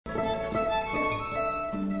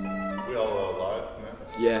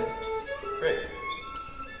Yeah. Great.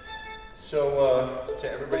 So,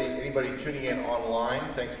 to everybody, anybody tuning in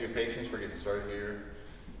online, thanks for your patience. We're getting started here.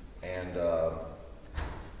 And to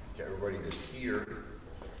everybody that's here,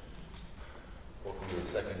 welcome to the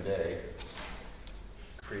second day,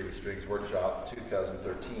 Creative Strings Workshop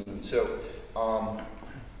 2013. So,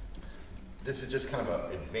 this is just kind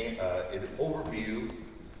of an overview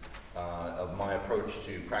of my approach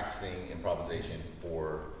to practicing improvisation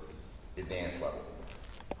for advanced level.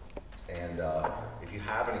 And if you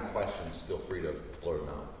have any questions, feel free to blurt them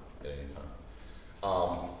out at any time.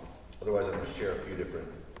 Otherwise, I'm going to share a few different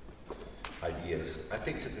ideas. I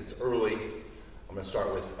think since it's early, I'm going to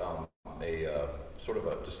start with a sort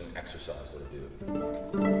of just an exercise that I do.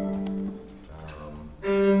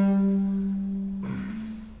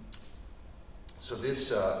 So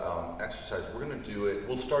this exercise, we're going to do it,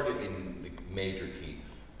 we'll start it in the major key,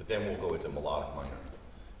 but then we'll go into melodic minor.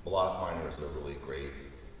 Melodic minor is a really great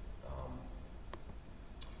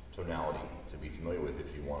tonality to be familiar with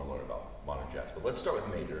if you want to learn about modern jazz. But let's start with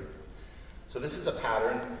major. So this is a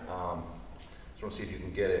pattern. Just want to see if you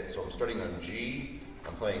can get it. So I'm starting on G.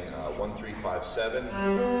 I'm playing 1, 3, 5, 7,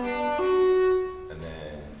 and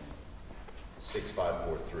then 6, 5,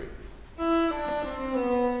 4, 3.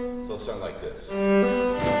 So it'll sound like this. Can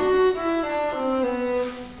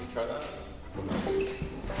you try that?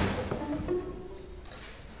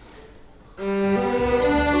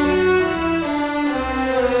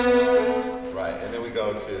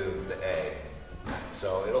 Go to the A.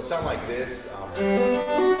 So it'll sound like this.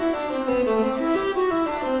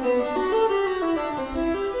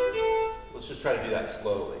 Let's just try to do that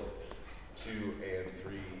slowly. 2 and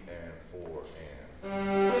 3 and 4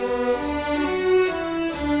 and.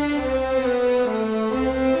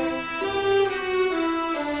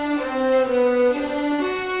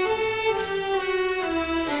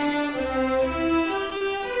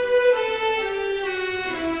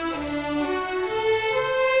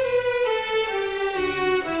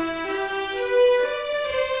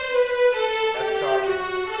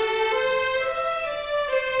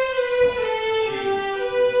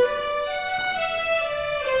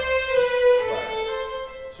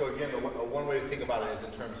 One way to think about it is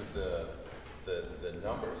in terms of the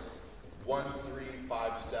numbers. 1, 3,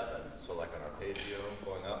 5, 7, so like an arpeggio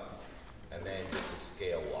going up, and then just a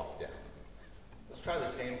scale walk down. Let's try the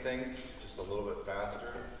same thing, just a little bit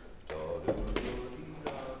faster. 2, 3,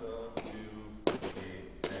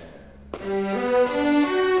 and.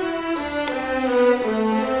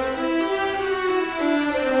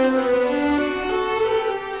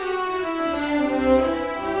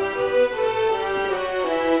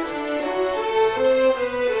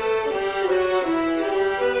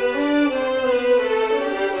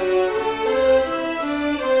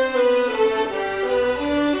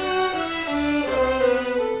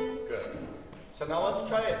 So now let's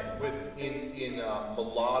try it in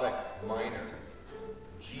melodic minor,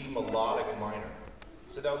 G melodic minor.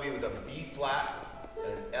 So that would be with a B flat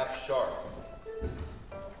and an F sharp.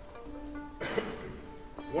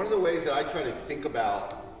 One of the ways that I try to think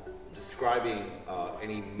about describing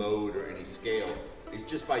any mode or any scale is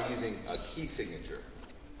just by using a key signature.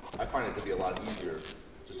 I find it to be a lot easier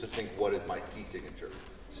just to think what is my key signature.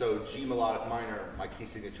 So G melodic minor, my key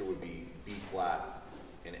signature would be B flat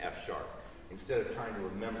and F sharp, instead of trying to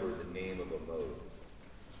remember the name of a mode.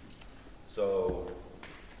 So,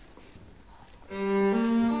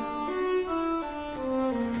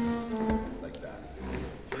 like that.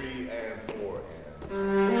 3 and 4 and.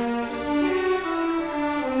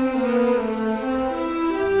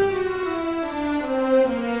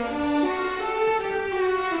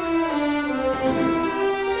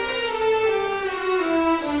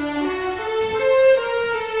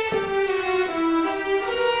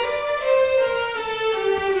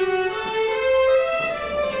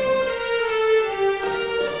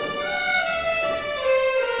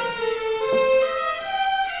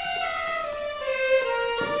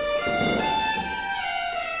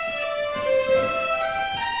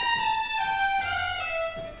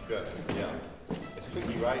 Good, yeah. It's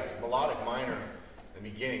tricky, right? Melodic minor, in the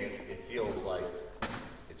beginning, it feels like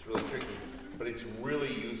it's really tricky, but it's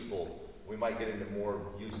really useful. We might get into more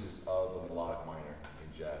uses of the melodic minor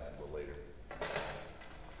in jazz a little later.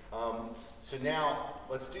 So now,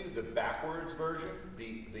 let's do the backwards version,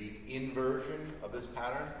 the inversion of this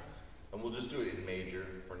pattern, and we'll just do it in major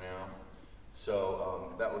for now.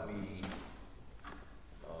 So that would be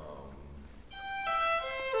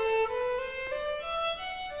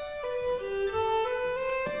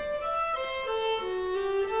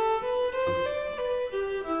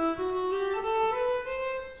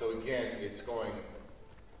so again, it's going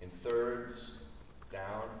in thirds,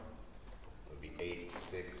 down. It would be 8,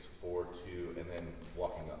 6, 4, 2, and then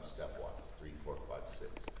walking up stepwise. 3, 4, 5,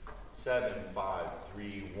 6. 7, 5,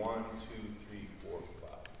 3, 1, 2, 3, 4, 5,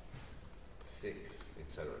 6,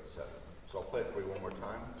 etc., etc. So I'll play it for you one more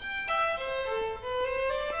time.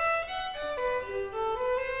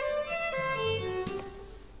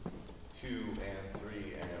 Two and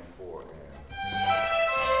 3 and 4 and.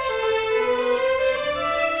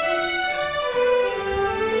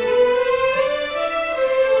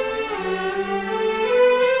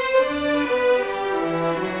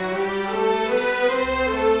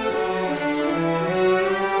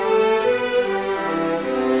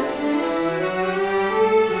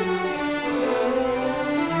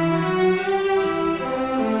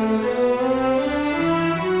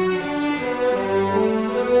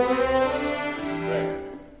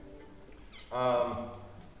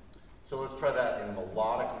 So let's try that in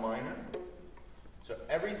melodic minor. So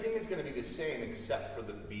everything is going to be the same except for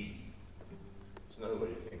the B. It's another way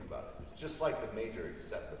to think about it. It's just like the major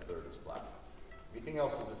except the third is flat. Everything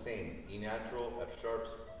else is the same. E natural, F sharps,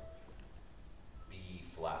 B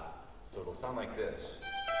flat. So it'll sound like this.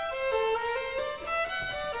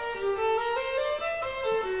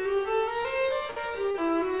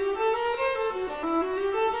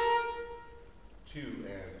 2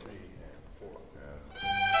 and 3 and 4 and.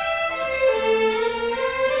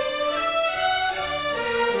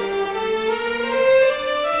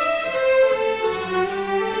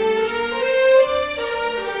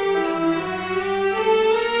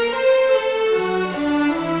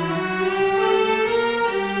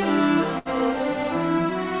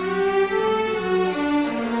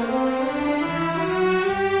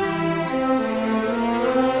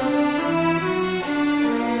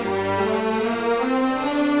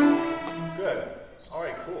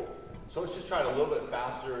 So let's just try it a little bit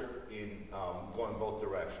faster in going both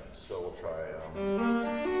directions. So we'll try.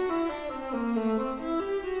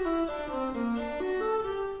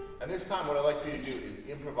 And this time what I'd like for you to do is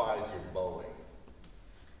improvise your bowing.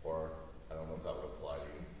 Or, I don't know if that would apply to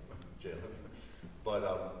you, Jim. But,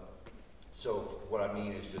 so what I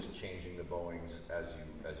mean is just changing the bowings as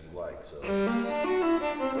you like. So.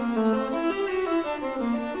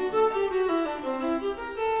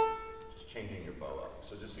 Changing your bow up.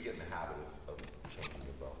 So just to get in the habit of changing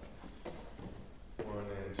your bow. 1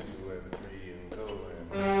 and 2 and 3 and go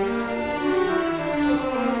and.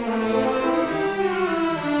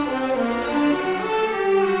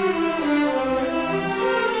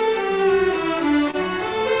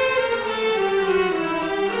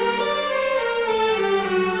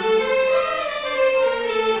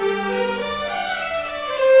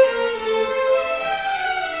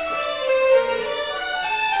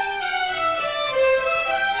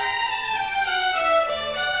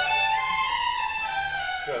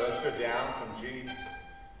 Down from G,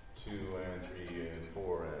 2 and 3 and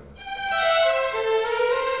 4 and.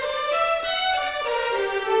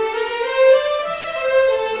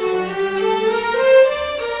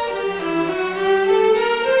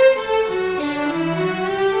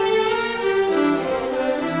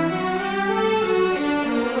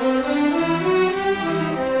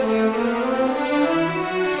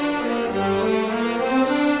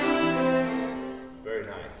 Very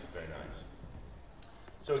nice, very nice.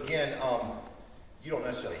 So again, you don't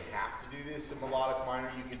necessarily have to do this in melodic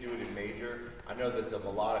minor. You can do it in major. I know that the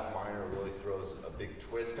melodic minor really throws a big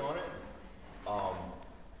twist on it.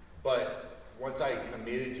 But once I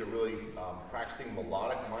committed to really practicing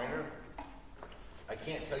melodic minor, I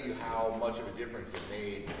can't tell you how much of a difference it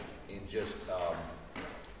made in just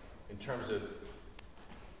in terms of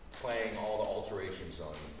playing all the alterations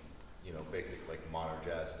on, basic like modern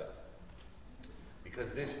jazz stuff.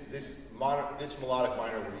 Because this melodic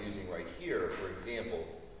minor we're using right here, for example,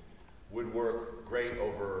 would work great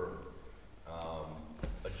over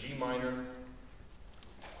a G minor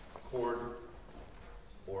chord,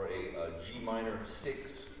 or a G minor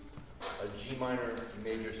 6, a G minor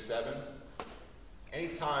major 7.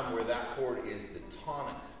 Anytime where that chord is the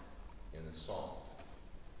tonic in the song.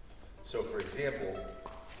 So for example,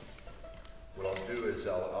 what I'll do is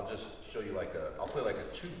I'll just show you I'll play like a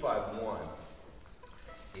 2-5-1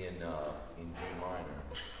 in G minor.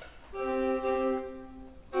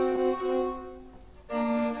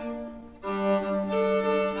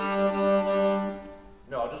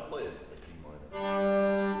 No, I'll just play it like G minor.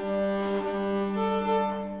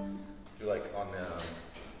 Do like on the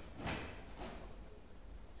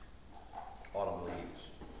Autumn Leaves.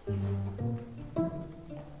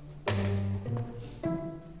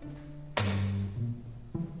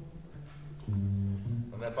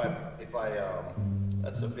 And if I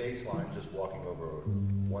that's a bit bass line, just walking over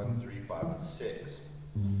 1, 3, 5, and 6.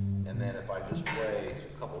 And then if I just play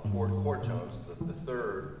a couple chord tones, the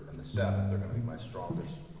third and the seventh are going to be my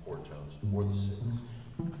strongest chord tones, or the sixth.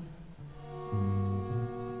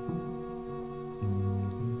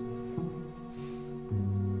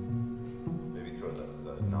 Maybe throw the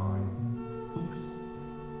 9.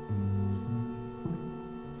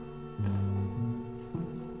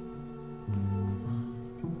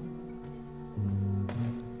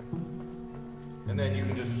 And then you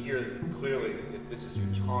can just hear clearly if this is your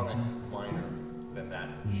tonic minor, then that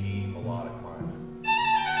G melodic minor.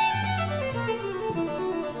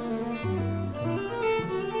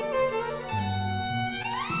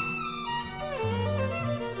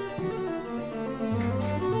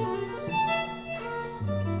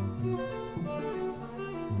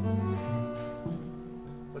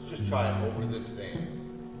 Let's just try it over this vein.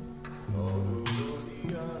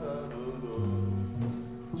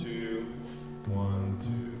 2, 1, 2,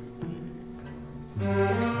 3.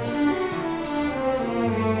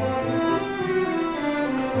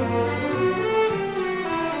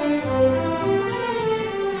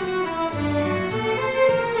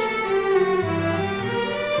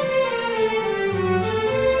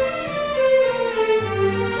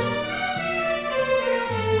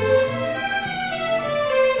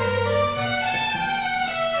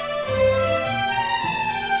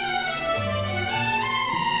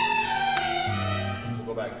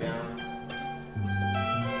 Go back down.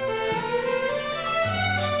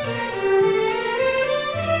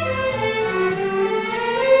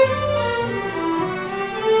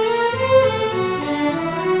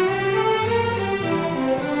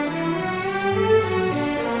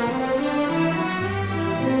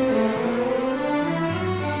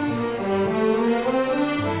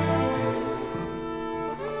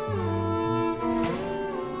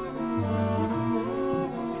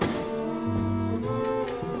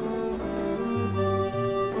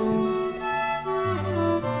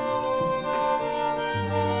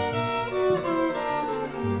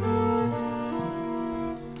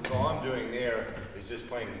 Just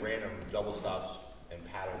playing random double stops and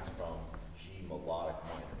patterns from G melodic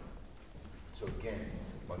minor. So again,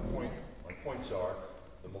 my points are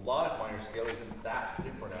the melodic minor scale isn't that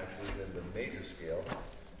different actually than the major scale,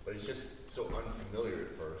 but it's just so unfamiliar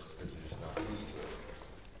at first because you're just not used to it.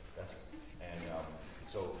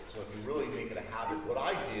 So if you really make it a habit, what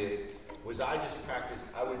I did was I just practiced.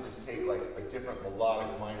 I would just take like a different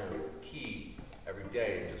melodic minor key every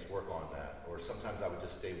day and just work on that. Or sometimes I would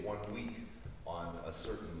just stay 1 week on a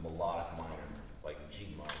certain melodic minor, like G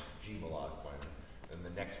melodic minor. And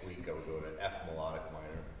the next week I would go to F melodic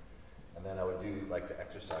minor. And then I would do like the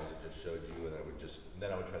exercise I just showed you, and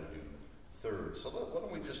then I would try to do thirds. So why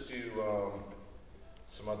don't we just do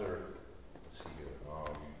some other, let's see here.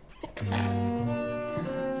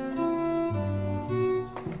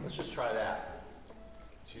 Let's just try that.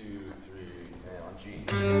 2, 3, and on G.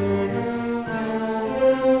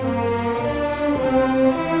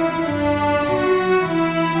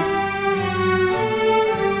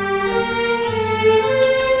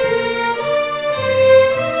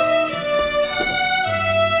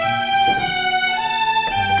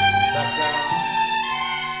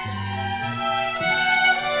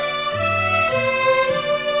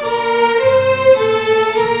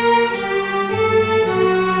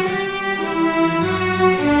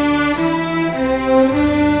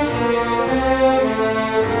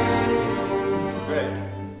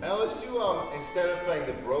 Instead of playing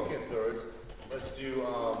the broken thirds, let's do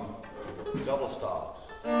double stops.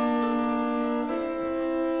 And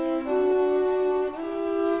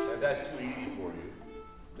if that's too easy for you,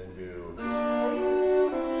 then do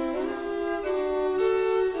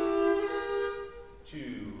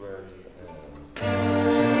 2, ready, and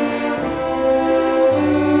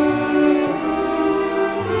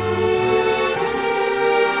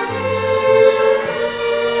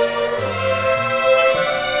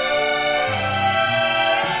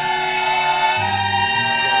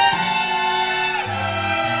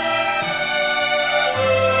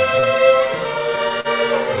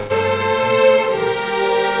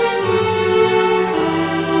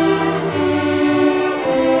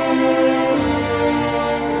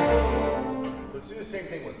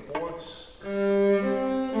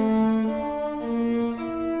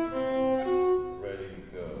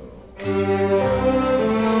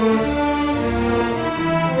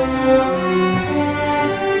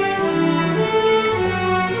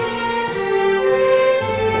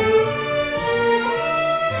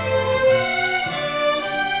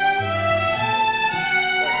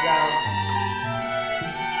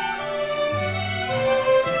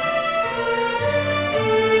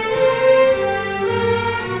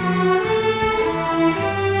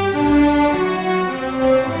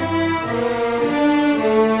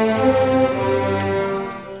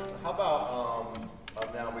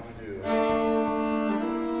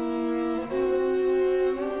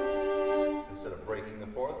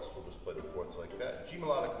fourths, we'll just play the fourths like that. G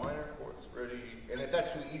melodic minor, fourths, ready. And if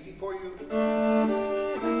that's too easy for you,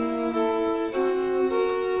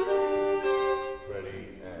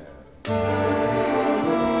 ready, and...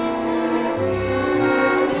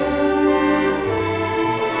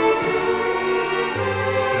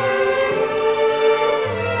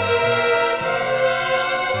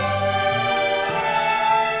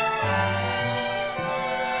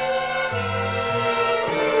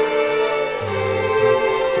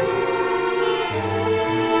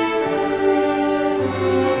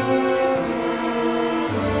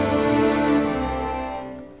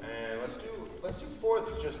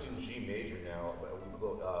 just in G major now.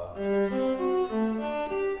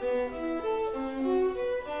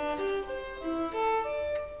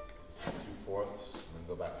 Two fourths, and then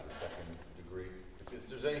go back to the second degree. If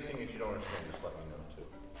there's anything that you don't understand, just let me know too.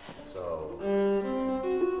 So, a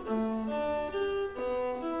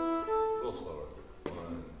little slower.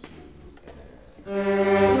 1, 2, and...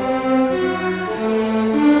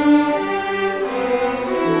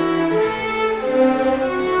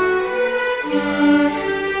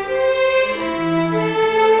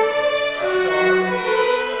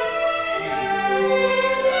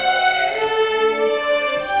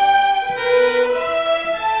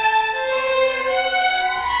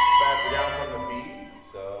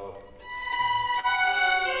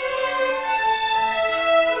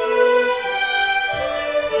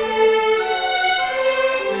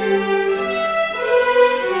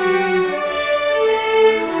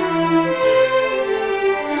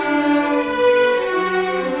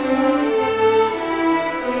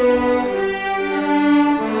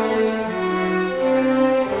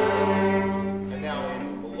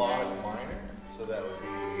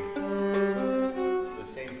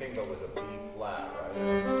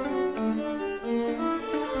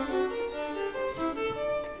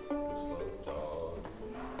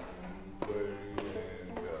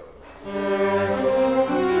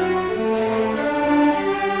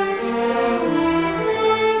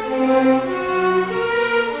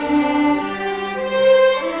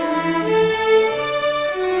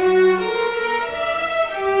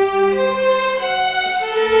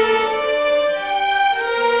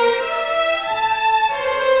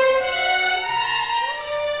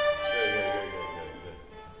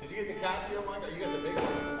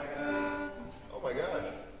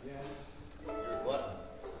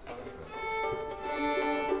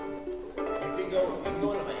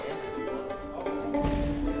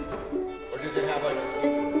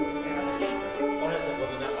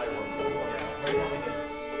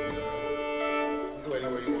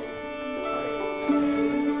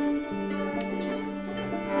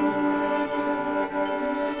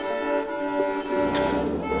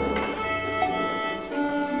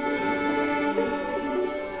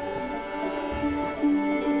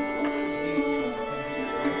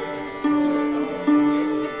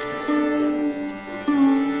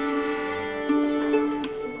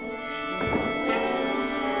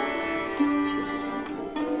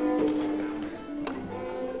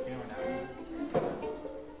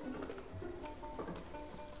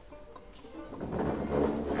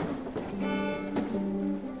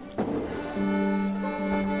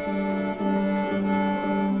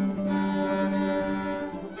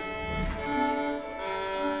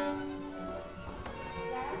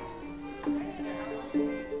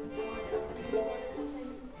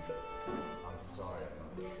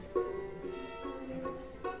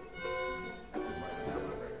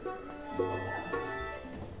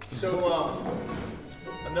 So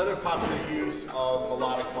another popular use of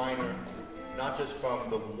melodic minor, not just from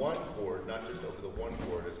the one chord, not just over the one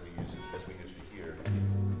chord as we use it here,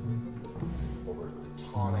 over the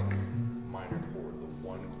tonic minor chord, the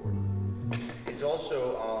one chord, is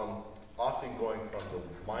also often going from the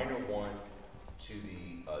minor one to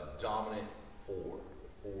the dominant four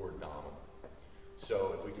dominant.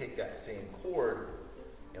 So if we take that same chord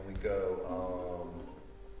and we go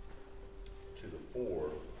to the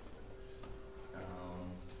 4.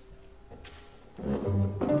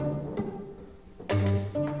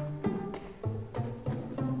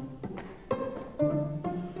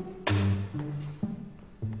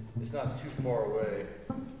 It's not too far away.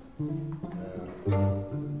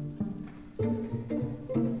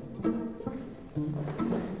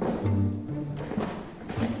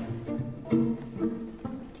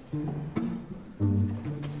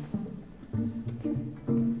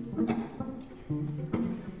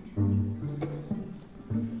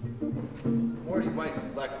 Or you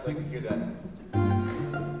might like to hear that.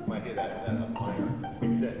 You might hear that minor,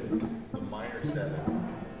 except the minor 7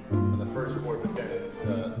 on the first chord, but then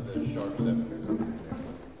the sharp 7 comes in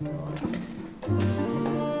there.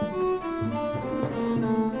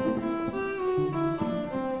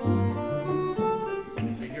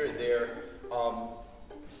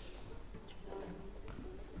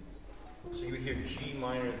 G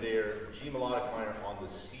minor there, G melodic minor on the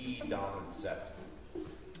C dominant seventh.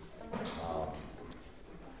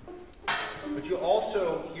 But you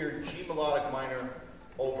also hear G melodic minor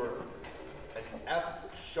over an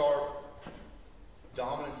F sharp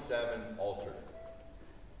dominant 7 altered.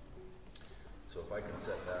 So if I can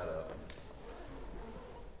set that up.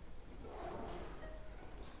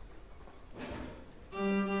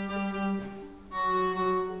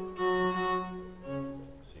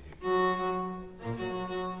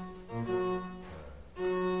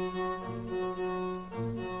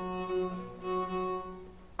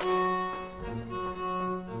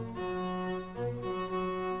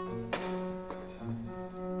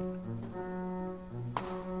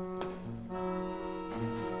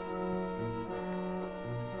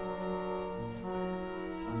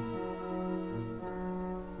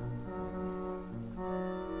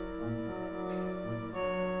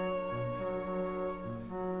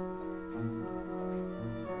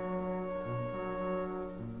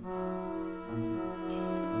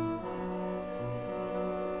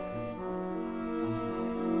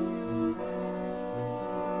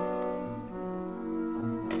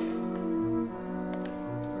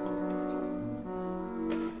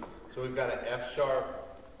 So we've got an F sharp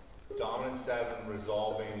dominant 7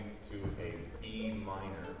 resolving to a B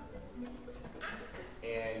minor.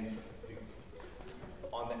 And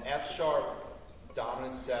on the F sharp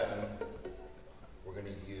dominant 7, we're going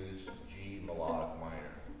to use G melodic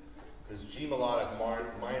minor. Because G melodic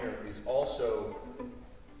minor is also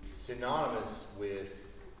synonymous with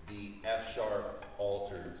the F sharp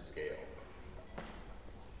altered scale.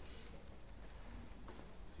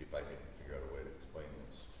 See if I can figure out a way to explain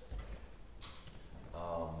this.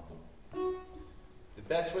 The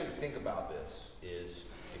best way to think about this is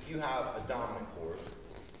if you have a dominant chord,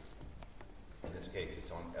 in this case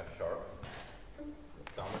it's on F sharp,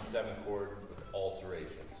 dominant 7 chord with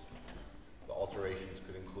alterations. The alterations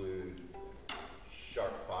could include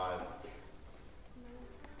sharp 5,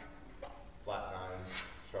 flat 9,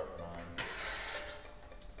 sharp 9,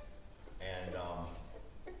 and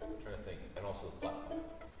I'm trying to think, and also flat 5.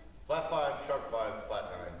 Flat 5, sharp 5, flat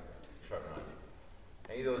 9, sharp 9.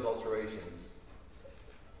 Any of those alterations,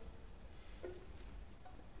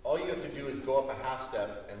 all you have to do is go up a half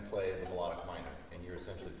step and play the melodic minor, and you're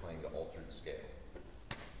essentially playing the altered scale.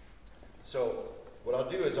 So what I'll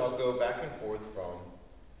do is I'll go back and forth from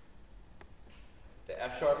the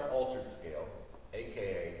F sharp altered scale,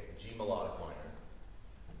 aka G melodic minor,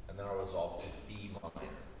 and then I'll resolve to B minor.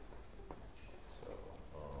 So,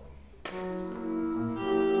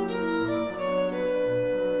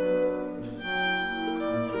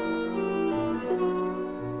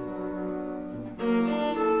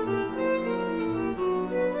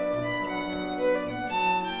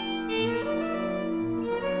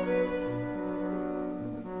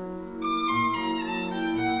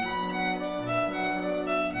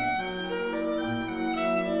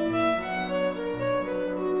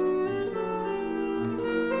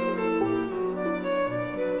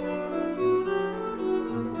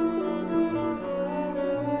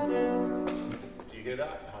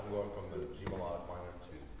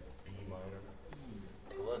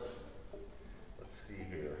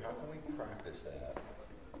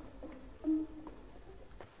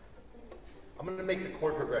 I'm going to make the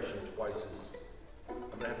chord progression twice as, I'm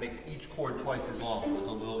going to have to make each chord twice as long, so it's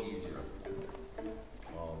a little easier.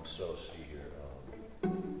 So see here.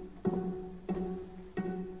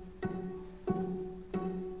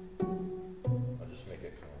 I'll just make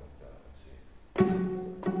it kind of like that. Let's see.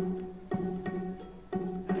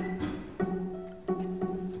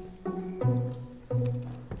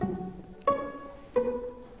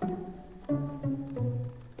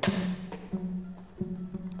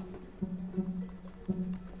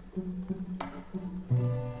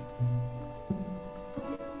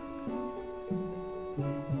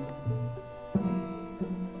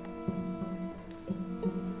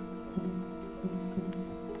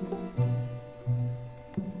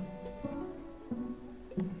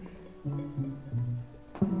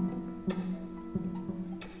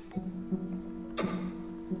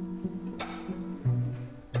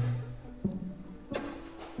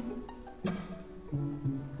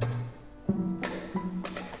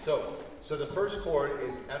 So the first chord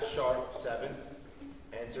is F sharp 7,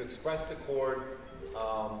 and to express the chord,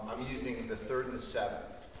 I'm using the 3rd and the 7th.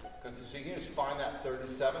 So you can just find that 3rd and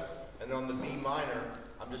 7th, and then on the B minor,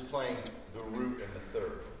 I'm just playing the root and the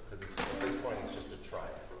 3rd, because at this point it's just a triad.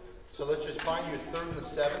 So let's just find your 3rd and the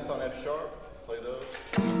 7th on F sharp, play those.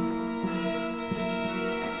 Root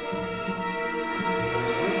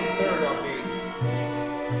and 3rd on B.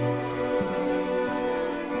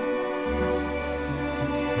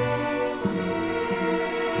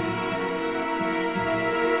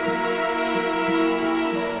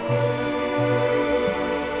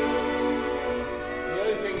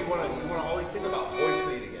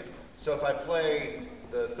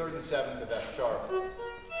 the 7th of F sharp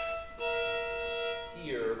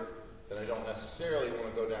here, then I don't necessarily want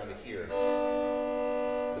to go down to here,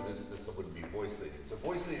 because this wouldn't be voice leading. So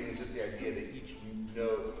voice leading is just the idea that each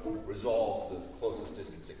note resolves the closest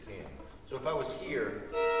distance it can. So if I was here,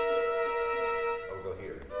 I would go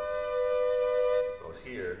here. If I was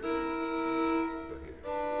here, I would go here.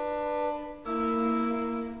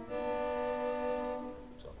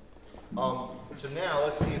 So now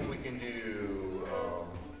let's see if we can do,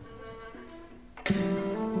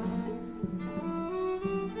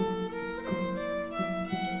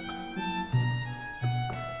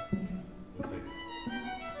 let's see.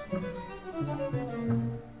 How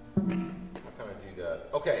can I do that?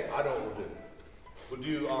 Okay, I know what we'll do. We'll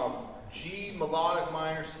do G melodic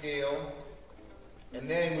minor scale, and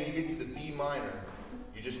then when you get to the B minor,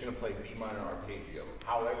 you're just going to play B minor arpeggio,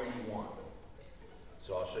 however you want.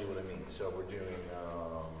 So I'll show you what I mean. So we're doing,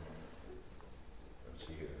 let's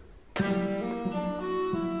see here.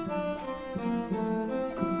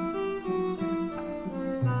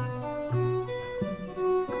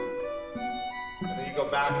 And then you go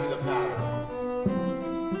back to the pattern.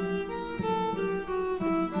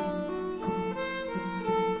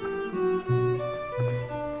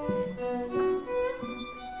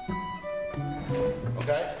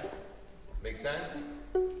 Okay? Make sense?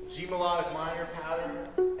 G melodic minor pattern,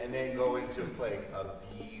 and then go into play a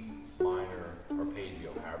B minor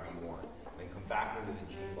arpeggio, however you want. Then come back into the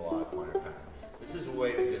G melodic minor pattern. This is a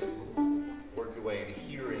way to just work your way into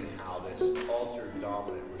hearing how this altered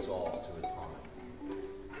dominant resolves to a tonic.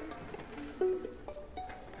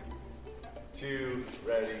 2,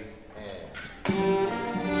 ready, and.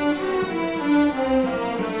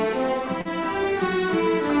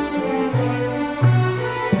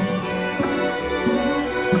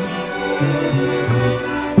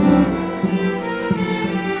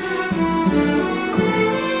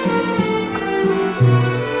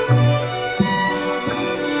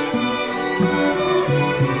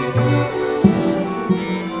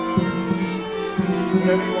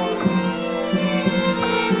 Whatever you want.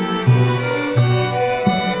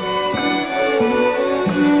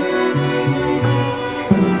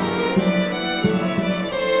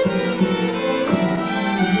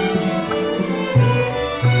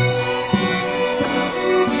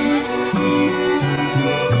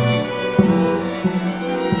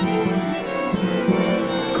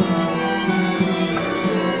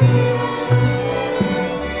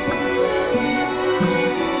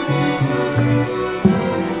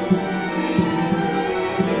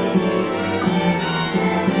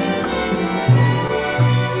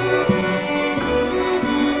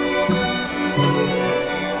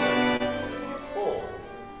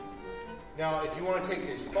 Now, if you want to take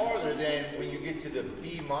this farther, then when you get to the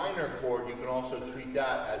B minor chord, you can also treat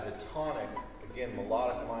that as a tonic, again,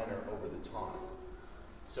 melodic minor over the tonic.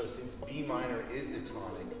 So since B minor is the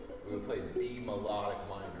tonic, we would play B melodic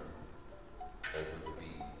minor over the B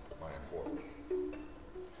minor chord.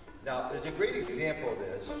 Now, there's a great example of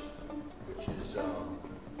this, which is, is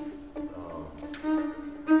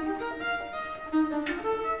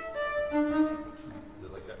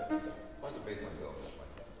it like that? Why does the bass line go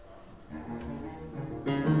like that?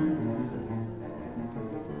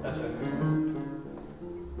 That's it.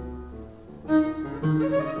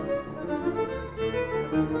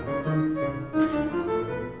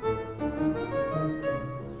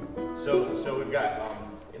 So we've got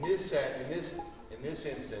in this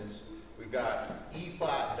instance we've got E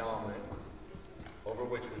flat dominant, over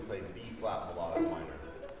which we play B flat melodic minor,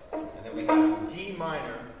 and then we have D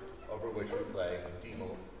minor, over which we play D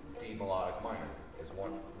melodic minor. Is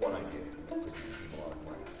one idea. D melodic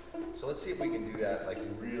minor. So let's see if we can do that like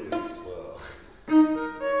really slow.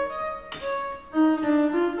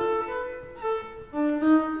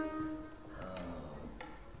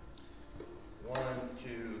 1,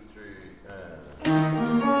 2, 3,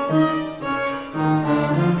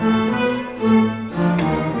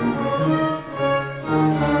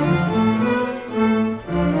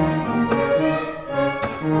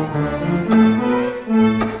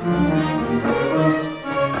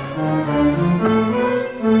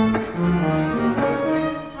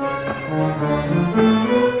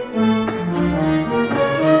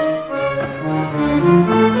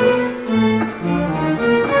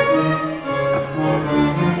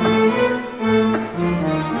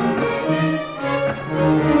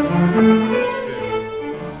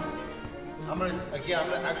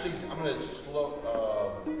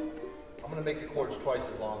 I'm gonna make the chords twice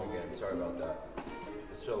as long again. Sorry about that.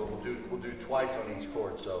 So we'll do twice on each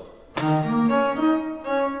chord. So.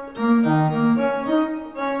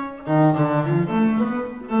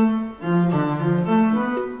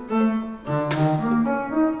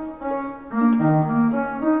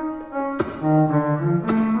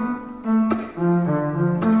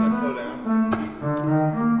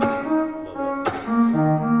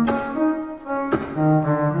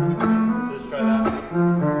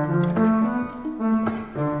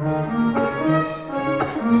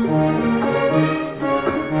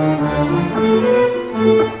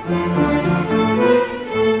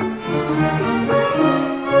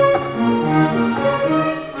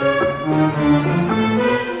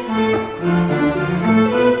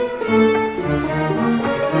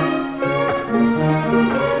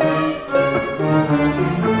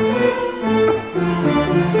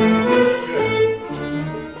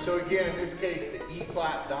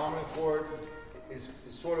 flat dominant chord is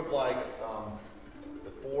sort of like the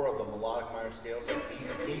 4 of the melodic minor scale. So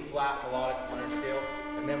B flat melodic minor scale,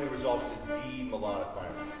 and then we resolve to D melodic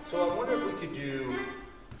minor. So I wonder if we could do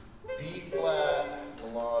B flat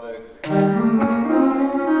melodic.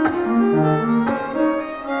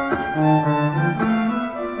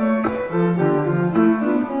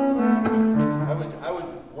 I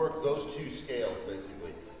would work those two scales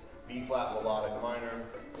basically, B flat melodic minor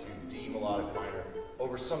to D melodic minor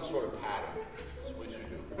over some sort of pattern. That's what we should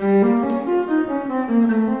do.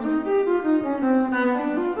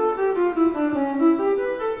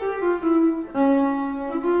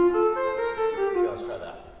 Yeah, let's try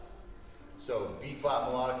that. So B flat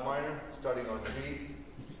melodic minor, starting on G,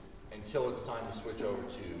 until it's time to switch over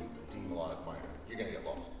to D melodic minor. You're gonna get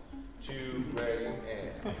lost. 2, ready, and.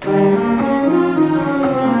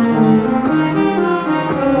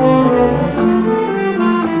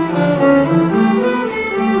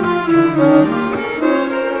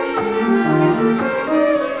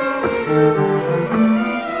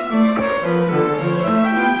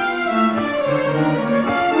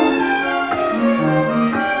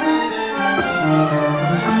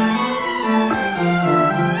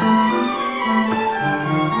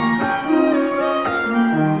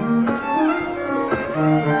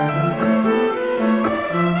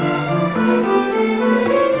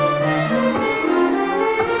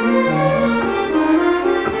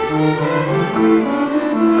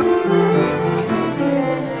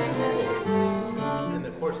 And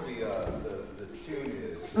of course the tune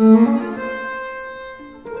is with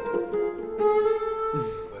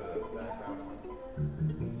a background one.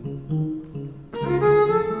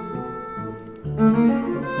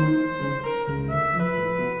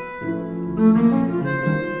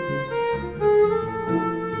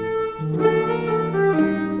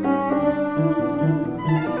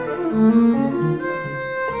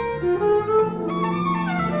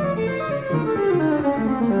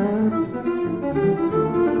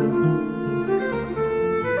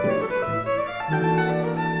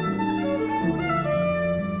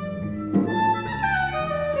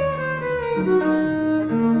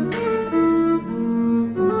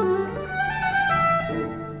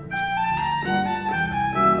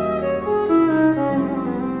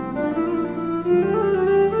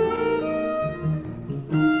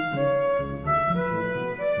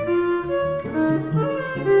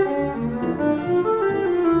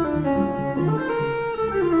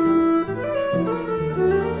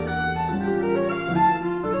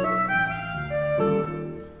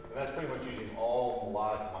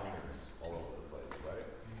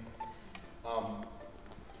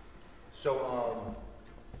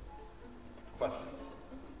 Questions?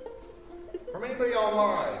 From anybody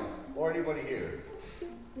online or anybody here?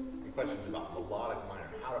 Any questions about melodic minor?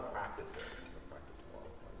 How to practice it?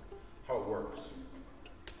 How it works?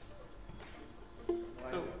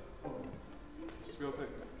 So, just real quick.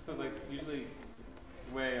 So, like usually,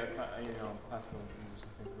 the way classical musicians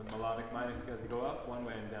think, the melodic minor scales go up one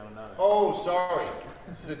way and down another. Oh, sorry.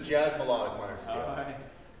 This is a jazz melodic minor scale. Right.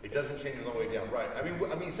 It doesn't change it all the way down, right? I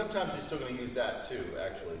mean, sometimes you're still going to use that too,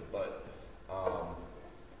 actually. But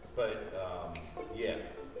yeah,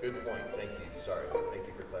 good point. Thank you. Sorry. Thank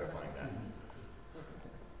you for clarifying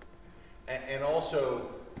that. And also,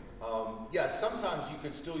 yeah, sometimes you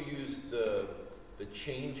could still use the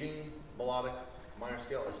changing melodic minor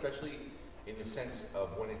scale, especially in the sense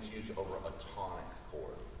of when it's used over a tonic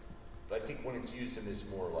chord. But I think when it's used in this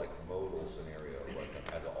more like modal scenario, like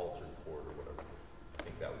as an altered chord or whatever, I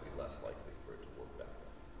think that would be less likely for it to work that way.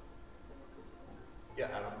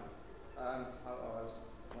 Yeah, Adam? I was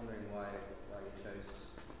wondering why you chose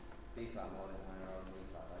B flat melodic minor rather than E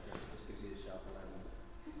flat. I guess it just gives you a sharper level.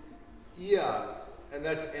 Yeah, and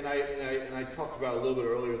I talked about a little bit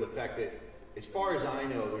earlier the fact that, as far as I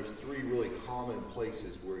know, there's 3 really common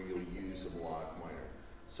places where you'll use a melodic minor.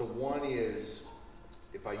 So one is,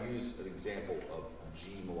 if I use an example of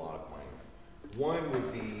G melodic minor, one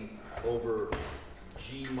would be over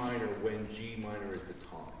G minor when G minor is the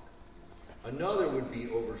tonic. Another would be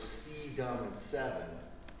over C dominant 7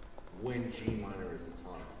 when G minor is the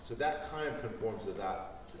tonic. So that kind of conforms to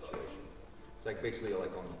that situation. It's like basically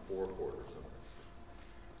like on the 4 chord or something.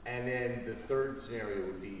 And then the third scenario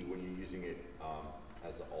would be when you're using it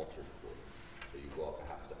as an altered chord. So you go up a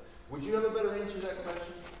half step. Would you have a better answer to that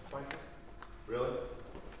question, Michael? Really?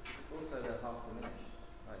 Also the half diminished,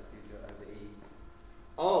 like if you do it over E.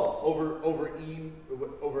 Oh,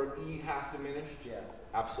 over E half diminished? Yeah.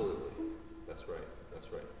 Absolutely. That's right. That's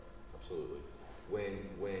right. Absolutely. When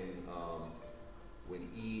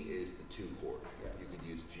E is the 2 chord, yeah, you could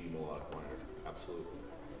use G melodic minor. Absolutely.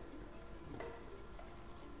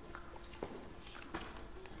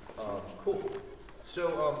 Cool.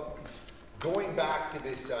 So going back to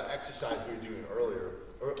this exercise we were doing earlier,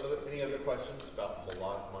 any other questions about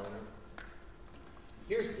melodic minor?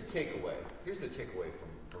 Here's the takeaway. Here's the takeaway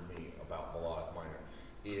for me about melodic minor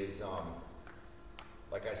is,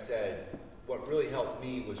 like I said, what really helped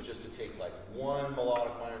me was just to take like one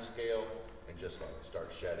melodic minor scale and just like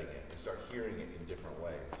start shedding it and start hearing it in different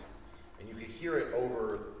ways. And you can hear it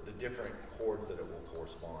over the different chords that it will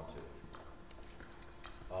correspond to.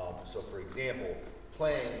 So for example,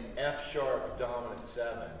 playing F sharp dominant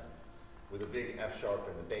 7 with a big F sharp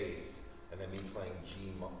in the bass, and then me playing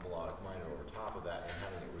G melodic minor over top of that and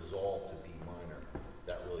having it resolve to B minor,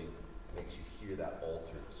 that really makes you hear that all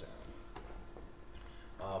through the sound.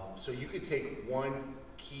 So you could take one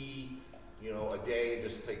key, a day and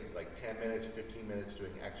just take like 10 minutes, 15 minutes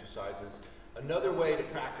doing exercises. Another way to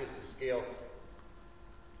practice the scale,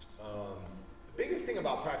 the biggest thing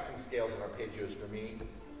about practicing scales and arpeggios for me,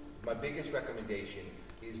 my biggest recommendation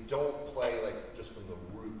is don't play like just from the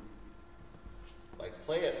root. Like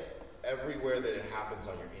play it everywhere that it happens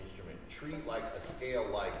on your instrument. Treat like a scale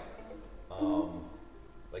like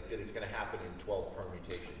that it's going to happen in 12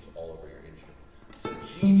 permutations all over your instrument. So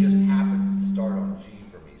G just happens to start on G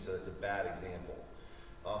for me, so that's a bad example.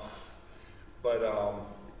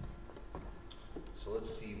 So let's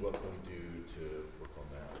see what can we do to work on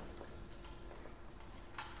that.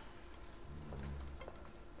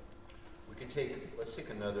 We can let's take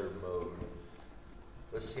another mode.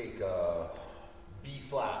 Let's take B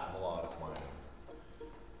flat melodic minor.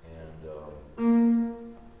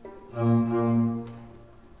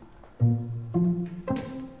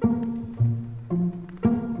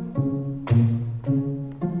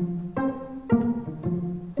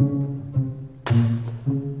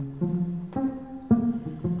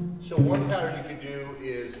 So one pattern you could do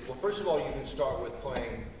is, well, first of all, you can start with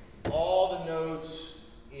playing all the notes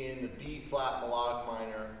in the B flat melodic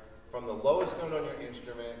minor from the lowest note on your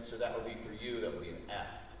instrument. So that would be for you, that would be an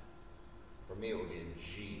F. For me, it would be a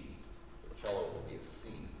G. For cello, it would be a C.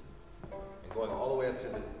 And going all the way up to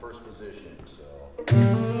the first position. So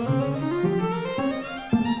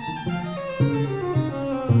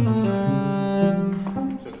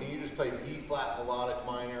can you just play B flat melodic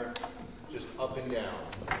minor, just up and down?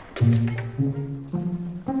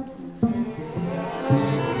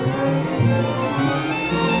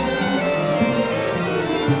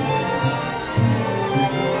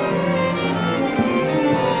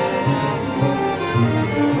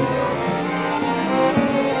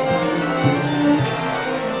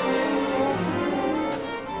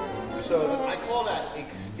 So I call that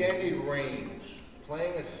extended range.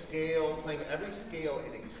 Playing a scale, playing every scale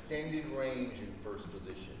in extended range in first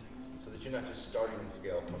position. So that you're not just starting the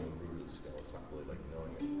scale from the root of the scale. It's not really like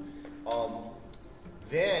knowing it.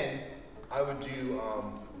 Then I would do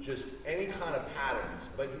just any kind of patterns,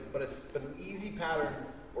 but an easy pattern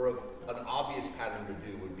or an obvious pattern to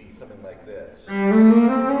do would be something like this. Or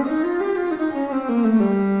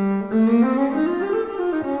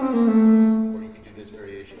you could do this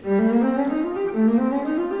variation.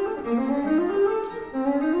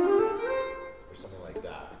 Or something like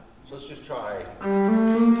that. So let's just try.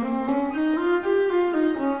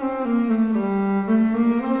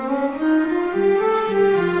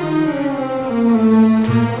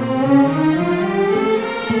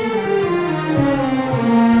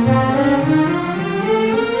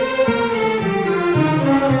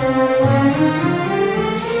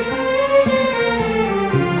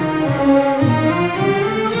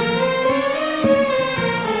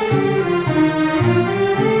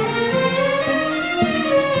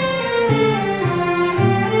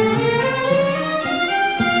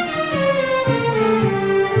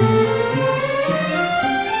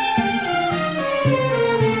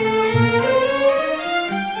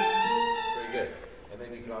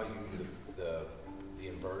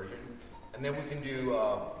 And then we can do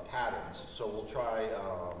patterns. So we'll try.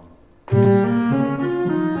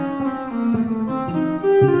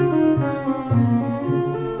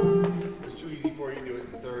 If it's too easy for you, do it in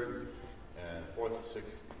thirds and fourth,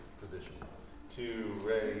 sixth position. 2,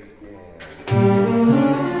 ready, and.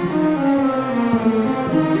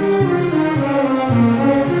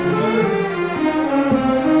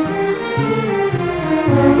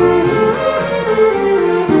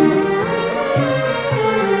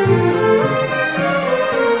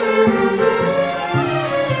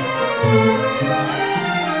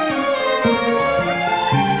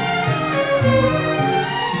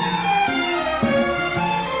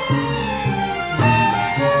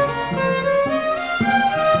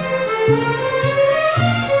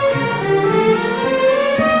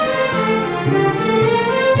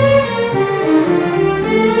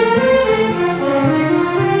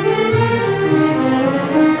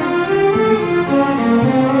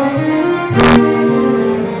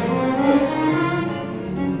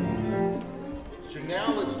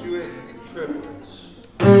 triplets.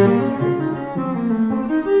 And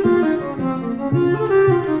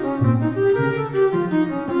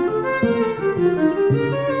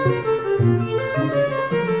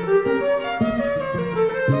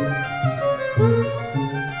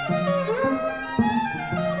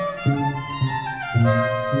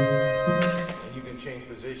you can change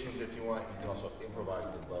positions if you want. You can also improvise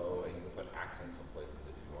the bow, and you can put accents in places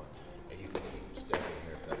if you want. And you can keep stepping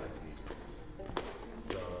here if that makes it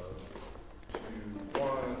easier.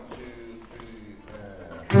 1,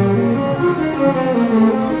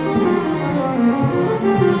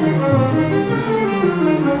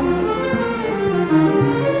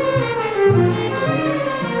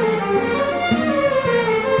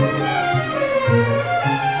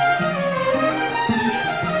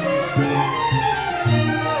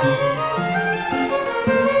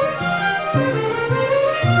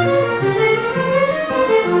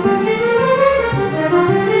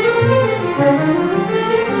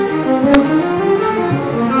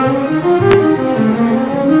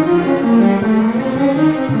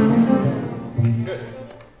 Good.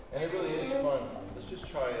 And it really is fun. Let's just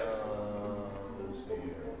try, let's see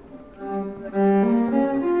here.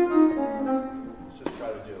 Let's just try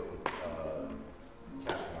to do it with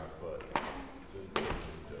tapping our foot.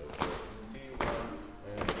 P1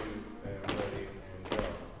 and 2 and ready and go.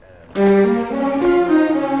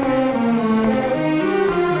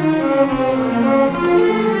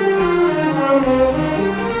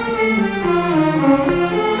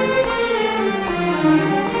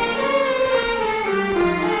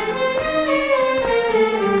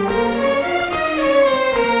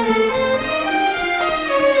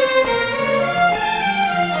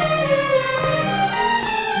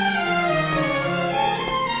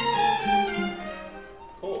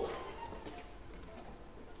 Cool.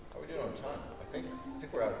 How are we doing on time? I think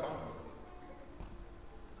we're out of time.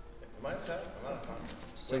 Am I out of time? I'm out of time.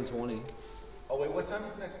 It's 10:20. Oh wait, what time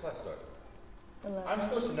does the next class start? 11. I'm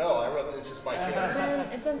supposed to know. I wrote this is my kid.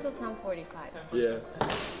 It's until 10:45. Yeah.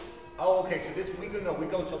 Oh, okay. So this we go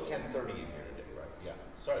till 10:30 in here today, right? Yeah.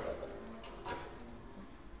 Sorry about that.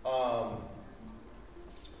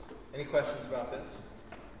 Any questions about this?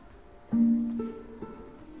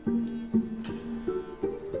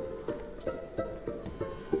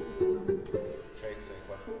 Chase, any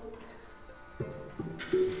questions?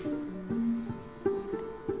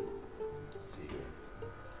 Let's see here.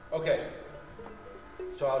 Okay.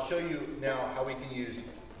 So I'll show you now how we can use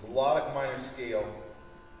melodic minor scale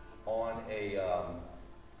on a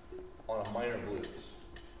minor blues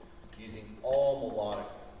using all melodic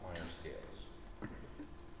minor scales.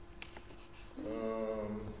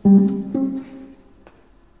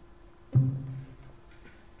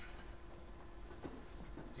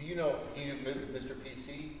 Do you know? Can you do Mr.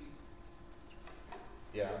 PC?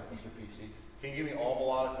 Yeah, Mr. PC. Can you give me all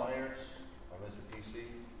melodic minors on Mr. PC?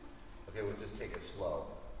 Okay, we'll just take it slow.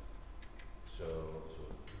 So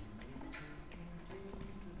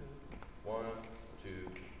 1, 2,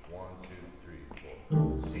 1, 2, 3,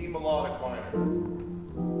 4. C melodic minor.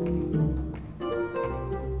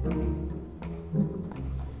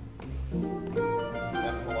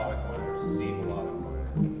 F melodic minor, C melodic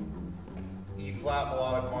minor. E flat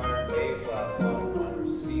melodic minor, A flat melodic minor,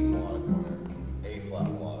 C melodic minor, A flat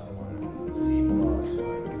melodic minor, C melodic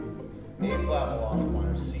minor, A flat melodic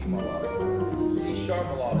minor, C melodic minor, C sharp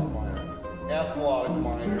melodic minor, F melodic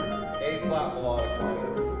minor, A flat melodic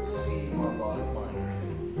minor, C melodic minor,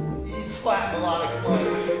 E flat melodic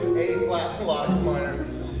minor, A flat melodic minor,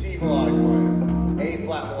 C melodic minor, A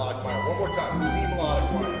flat melodic minor. One more time. C melodic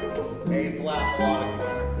minor, A flat melodic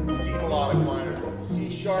minor, C melodic minor, C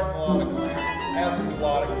sharp melodic minor, F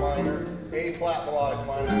melodic minor, A flat melodic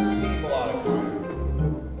minor, C melodic minor.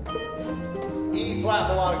 E flat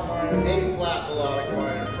melodic minor, A flat melodic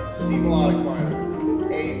minor, C melodic minor,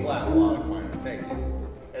 A flat melodic minor. Thank you.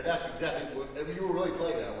 And that's exactly what you were really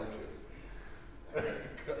playing that, weren't you?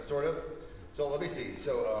 Sort of. So let me see.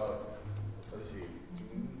 So let me see.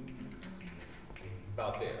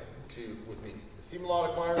 About there. Two with me. C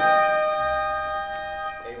melodic minor, A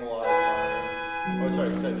melodic minor. Oh,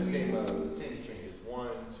 sorry. So the same changes. 1,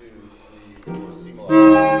 2, 3, 4. C melodic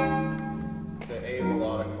minor. So A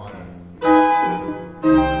melodic minor.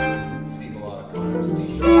 C melodic minor. C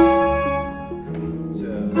sharp. To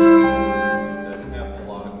that's F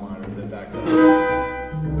melodic minor. Then back to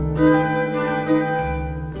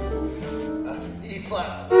E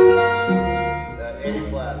flat. A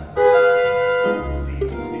flat. C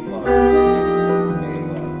flat. A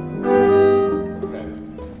flat. Okay.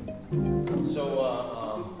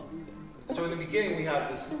 So in the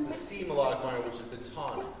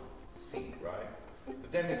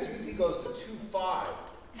But then as soon as he goes to 2-5,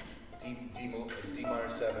 D minor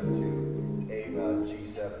 7 to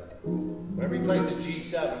G7. Whenever he plays the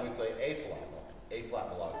G7, we play A flat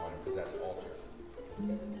melodic minor, because that's altered.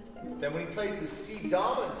 Then when he plays the C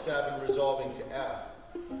dominant 7 resolving to F,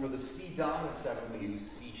 for the C dominant 7 we use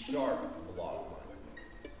C sharp melodic minor.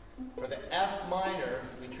 For the F minor,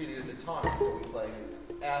 we treat it as a tonic, so we play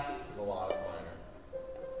F melodic minor.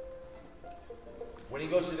 When he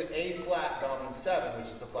goes to the A flat dominant 7, which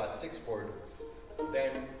is the flat 6 chord,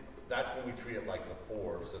 then that's when we treat it like the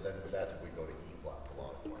 4, so then that's when we go to E flat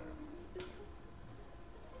melodic minor.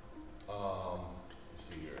 Let's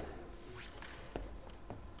see here.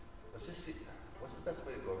 Let's just see, what's the best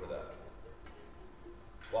way to go over that?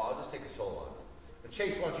 Well, I'll just take a solo on it. But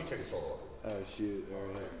Chase, why don't you take a solo on it? Oh shoot! All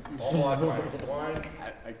right. All melodic minors. 1,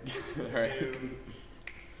 All right. 2,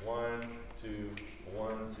 1, 2,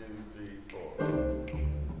 1, 2, 3, 4.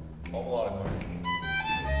 All melodic minors.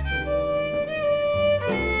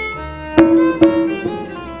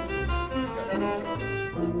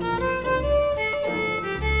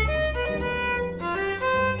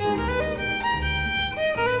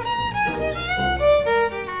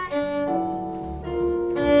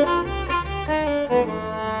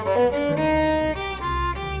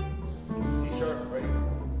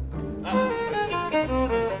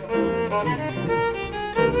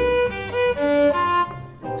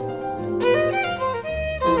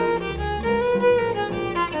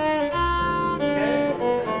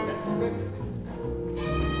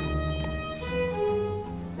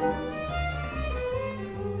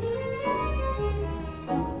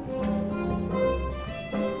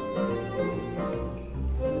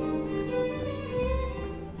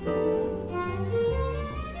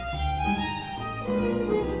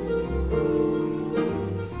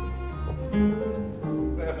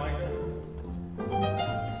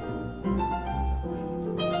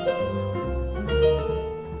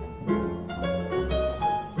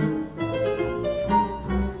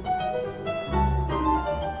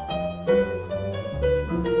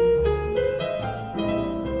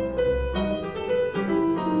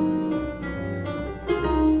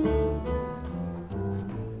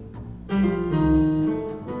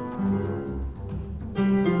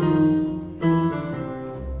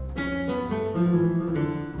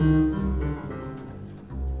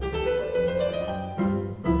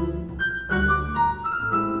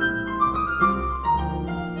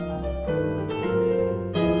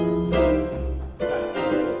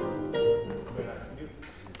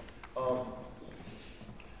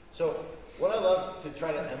 So what I love to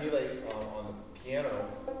try to emulate on the piano,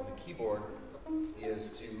 on the keyboard,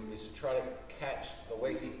 is to try to catch the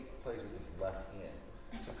way he plays with his left hand.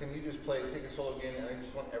 So can you just take a solo again, and I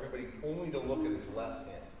just want everybody only to look at his left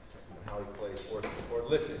hand and how he plays, or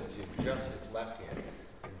listen to just his left hand.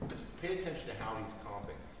 And just pay attention to how he's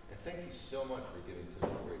comping. And thank you so much for giving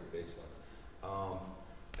such a great bass lines.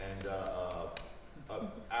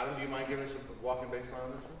 Adam, do you mind giving us a walking bass line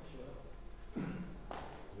on this one?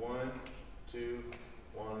 1, 2,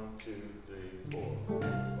 1, 2, 3, 4.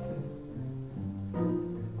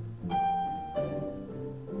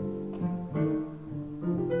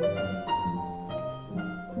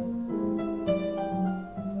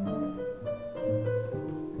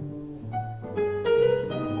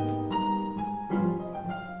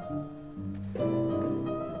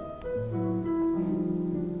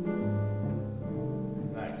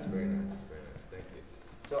 Nice, very nice, thank you.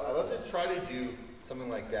 So I love to try to do something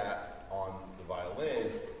like that on the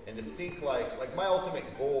violin, and to think like my ultimate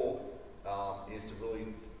goal is to really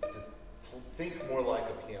think more like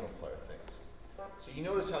a piano player thinks. So you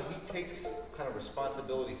notice how he takes kind of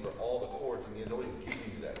responsibility for all the chords, and he's always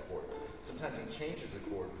giving you that chord. Sometimes he changes the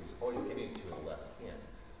chord, but he's always giving it to you in the left hand.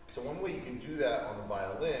 So one way you can do that on the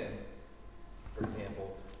violin, for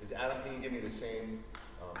example, is Adam, can you give me the same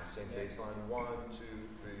bass line? 1, 2,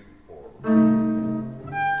 3, 4.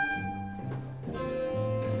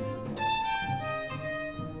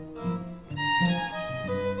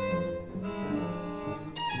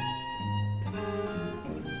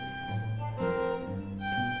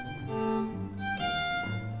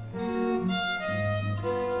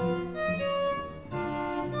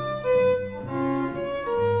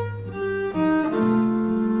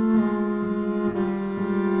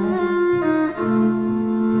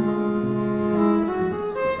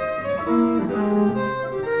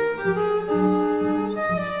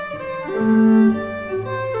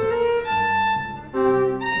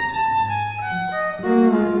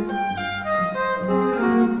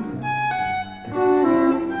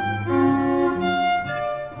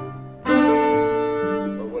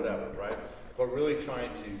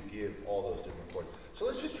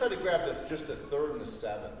 just a third and a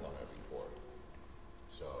seventh on every chord.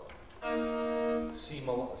 So C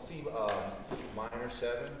minor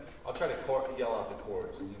 7. I'll try to yell out the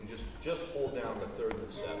chords, and you can just hold down the third and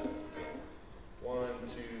the seventh. So 1,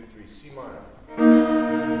 2, 3, C minor.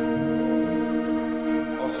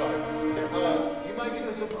 Oh, sorry. Do you mind giving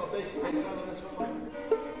us a bass line on this one, Mike?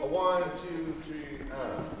 A 1, 2, 3.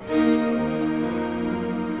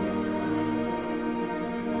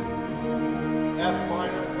 F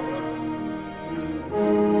minor coming up.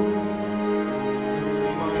 C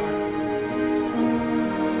minor.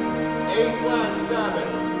 A flat 7.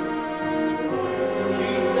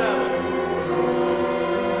 G7.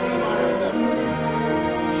 C minor 7.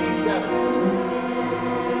 G7.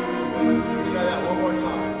 Let's try that one more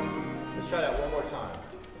time. Let's try that one more time.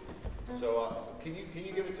 So can you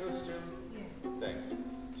give it to us, Jim? Yeah. Thanks.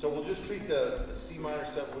 So we'll just treat the C minor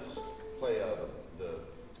 7. We'll just play the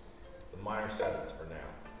minor 7s for now.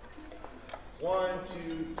 1,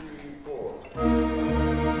 2, 3, 4.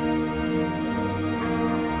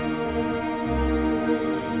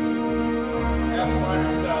 F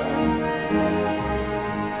minor 7.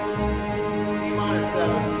 C minor 7.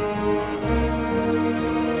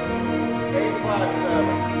 A flat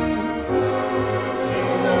 7.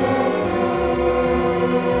 G7.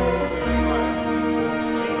 C minor.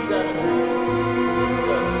 G7.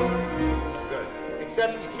 Good.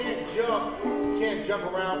 Except you can't jump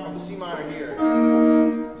around from C minor here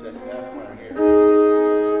to F minor here.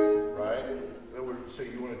 Right? So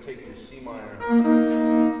you want to take your C minor,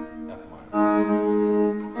 F minor.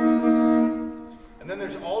 And then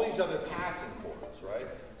there's all these other passing chords, right?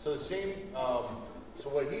 So the same, so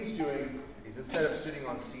what he's doing is instead of sitting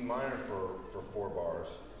on C minor for 4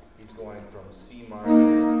 bars, he's going from C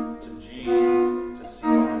minor to G to C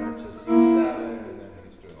minor to C7, and then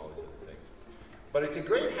he's doing all these other things. But it's a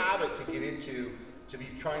great habit to get into, to be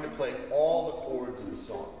trying to play all the chords of the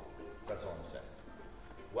song. That's all I'm saying.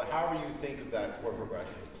 However you think of that chord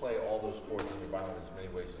progression, play all those chords in your violin as many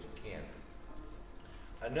ways as you can.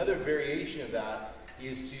 Another variation of that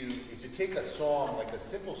is to take a song, like a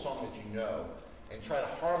simple song that you know, and try to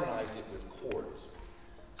harmonize it with chords.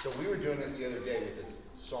 So we were doing this the other day with this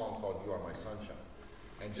song called You Are My Sunshine,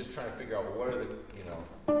 and just trying to figure out what are the,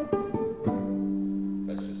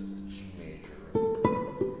 that's just a G major,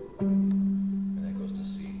 and then it goes to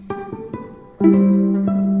C.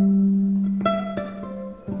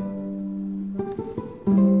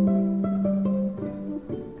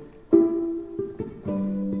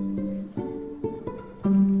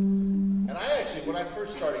 And I actually, when I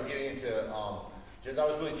first started getting into jazz, I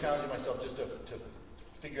was really challenging myself just to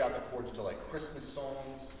figure out the chords to like Christmas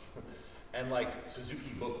songs and like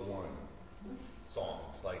Suzuki Book 1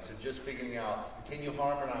 songs. Like, so just figuring out, can you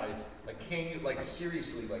harmonize, like,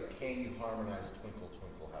 seriously, like, can you harmonize Twinkle,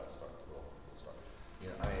 Twinkle, How to Start the Roll?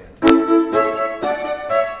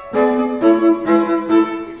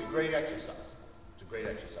 It's a great exercise. It's a great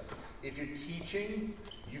exercise. If you're teaching,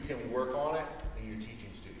 you can work on it in your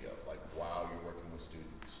teaching studio, like while you're working with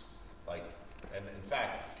students. Like, and in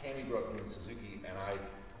fact, Tammy grew up in Suzuki, and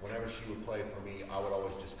whenever she would play for me, I would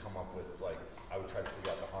always just come up with, like, I would try to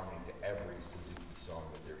figure out the harmony to every Suzuki song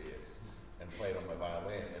that there is and play it on my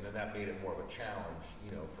violin. And then that made it more of a challenge,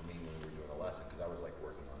 for me when we were doing a lesson, because I was like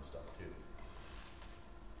working on stuff too.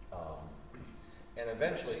 And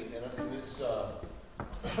eventually, in this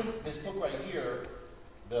this book right here,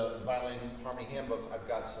 the Violin Harmony Handbook, I've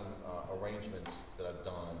got some arrangements that I've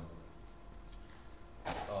done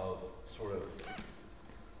of sort of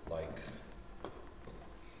like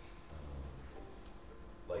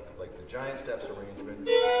the Giant Steps arrangement.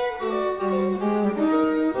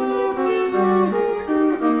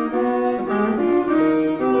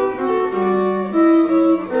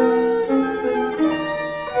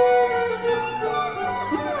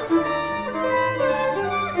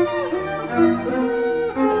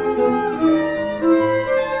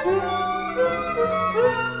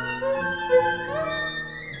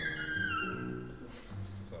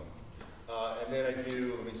 And then I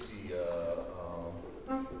do, let me see,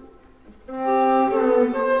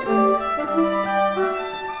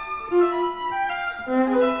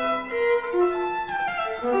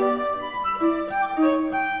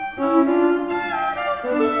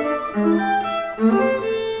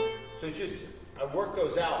 so it's just, I work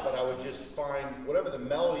those out, but I would just find whatever the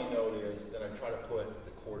melody note is, then I try to put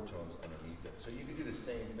the chord tones underneath it. So you can do the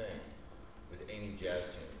same thing with any jazz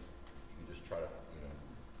tune. You can just try to,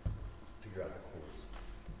 figure out the chords.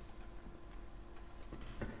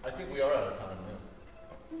 I think we are out of time now.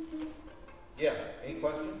 Yeah, any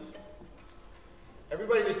questions? Everybody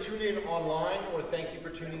everybody that tuned in online, I want to thank you for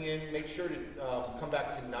tuning in. Make sure to come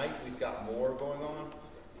back tonight. We've got more going on.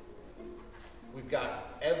 We've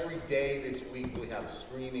got every day this week we have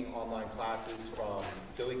streaming online classes from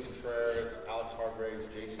Billy Contreras, Alex Hargraves,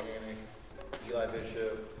 Jason Annick, Eli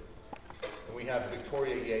Bishop, and we have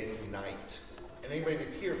Victoria Ye tonight. And anybody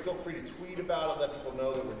that's here, feel free to tweet about it, let people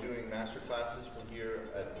know that we're doing master classes from here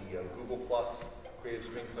at the Google Plus Creative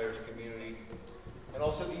String Players community. And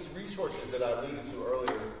also these resources that I alluded to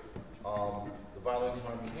earlier, the Violin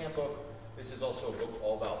Harmony Handbook. This is also a book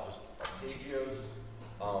all about just arpeggios.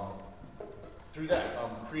 Through that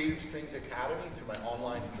Creative Strings Academy, through my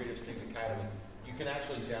online Creative Strings Academy, you can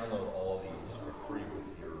actually download all of these for free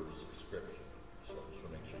with your subscription. So just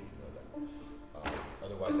want to make sure you know that.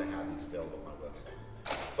 Otherwise, I have these available on my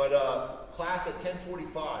website. But class at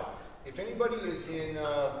 10:45. If anybody is in,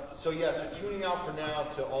 so tuning out for now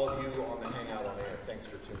to all of you on the Hangout on Air. Thanks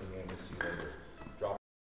for tuning in. We'll see you later.